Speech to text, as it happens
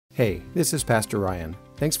Hey, this is Pastor Ryan.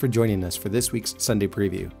 Thanks for joining us for this week's Sunday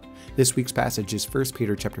Preview. This week's passage is 1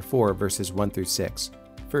 Peter chapter 4, verses 1 through 6.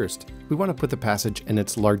 First, we want to put the passage in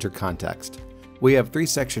its larger context. We have three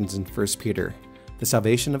sections in 1 Peter: the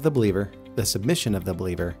salvation of the believer, the submission of the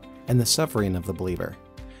believer, and the suffering of the believer.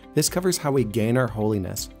 This covers how we gain our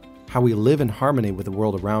holiness, how we live in harmony with the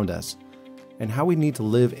world around us, and how we need to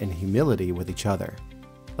live in humility with each other.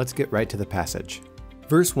 Let's get right to the passage.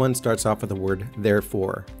 Verse 1 starts off with the word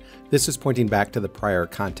therefore. This is pointing back to the prior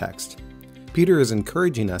context. Peter is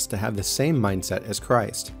encouraging us to have the same mindset as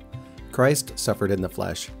Christ. Christ suffered in the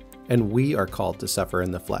flesh, and we are called to suffer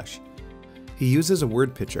in the flesh. He uses a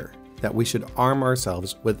word picture that we should arm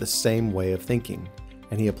ourselves with the same way of thinking,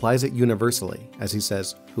 and he applies it universally as he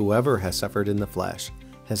says, "Whoever has suffered in the flesh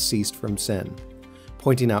has ceased from sin,"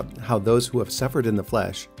 pointing out how those who have suffered in the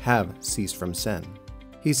flesh have ceased from sin.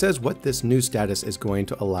 He says what this new status is going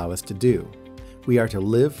to allow us to do. We are to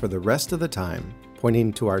live for the rest of the time,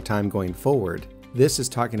 pointing to our time going forward. This is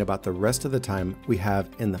talking about the rest of the time we have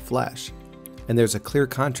in the flesh. And there's a clear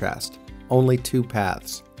contrast, only two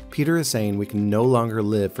paths. Peter is saying we can no longer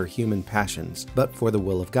live for human passions, but for the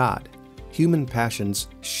will of God. Human passions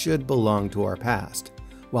should belong to our past,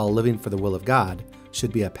 while living for the will of God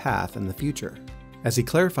should be a path in the future. As he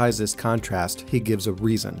clarifies this contrast, he gives a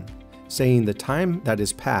reason, saying the time that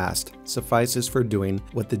is past suffices for doing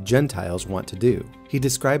what the Gentiles want to do. He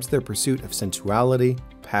describes their pursuit of sensuality,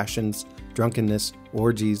 passions, drunkenness,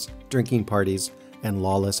 orgies, drinking parties, and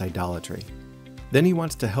lawless idolatry. Then he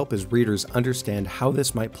wants to help his readers understand how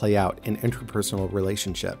this might play out in interpersonal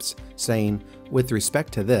relationships, saying, with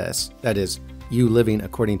respect to this, that is, you living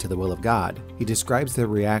according to the will of God, he describes their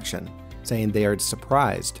reaction, saying they are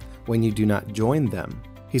surprised when you do not join them.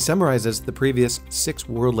 He summarizes the previous 6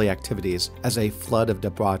 worldly activities as a flood of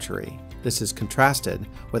debauchery. This is contrasted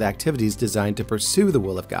with activities designed to pursue the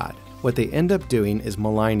will of God. What they end up doing is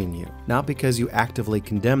maligning you, not because you actively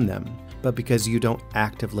condemn them, but because you don't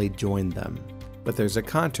actively join them. But there's a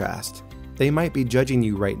contrast. They might be judging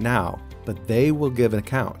you right now, but they will give an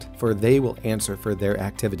account, for they will answer for their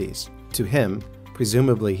activities. To him,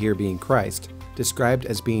 presumably here being Christ, described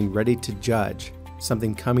as being ready to judge,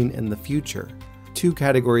 something coming in the future. 2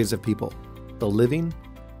 categories of people, the living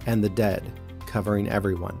and the dead, covering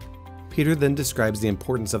everyone. Peter then describes the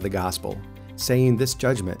importance of the gospel, saying this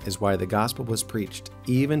judgment is why the gospel was preached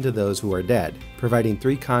even to those who are dead, providing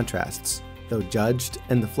 3 contrasts. Though judged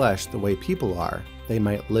in the flesh the way people are, they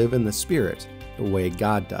might live in the spirit the way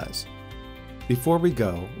God does. Before we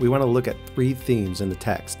go, we want to look at 3 themes in the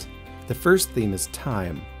text. The first theme is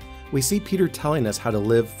time. We see Peter telling us how to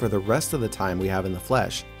live for the rest of the time we have in the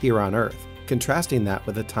flesh here on earth, contrasting that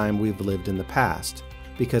with the time we've lived in the past,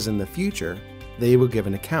 because in the future, they will give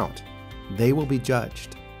an account. They will be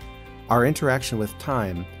judged. Our interaction with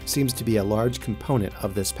time seems to be a large component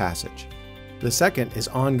of this passage. The second is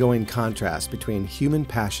ongoing contrast between human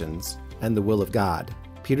passions and the will of God.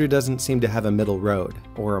 Peter doesn't seem to have a middle road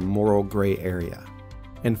or a moral gray area.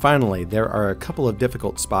 And finally, there are a couple of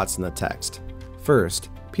difficult spots in the text. First,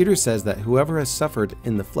 Peter says that whoever has suffered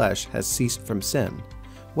in the flesh has ceased from sin.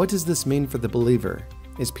 What does this mean for the believer?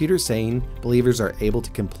 Is Peter saying believers are able to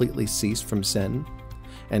completely cease from sin?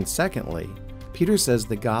 And secondly, Peter says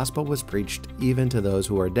the gospel was preached even to those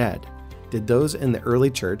who are dead. Did those in the early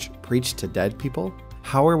church preach to dead people?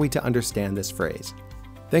 How are we to understand this phrase?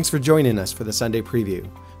 Thanks for joining us for the Sunday Preview.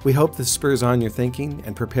 We hope this spurs on your thinking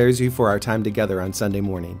and prepares you for our time together on Sunday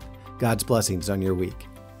morning. God's blessings on your week.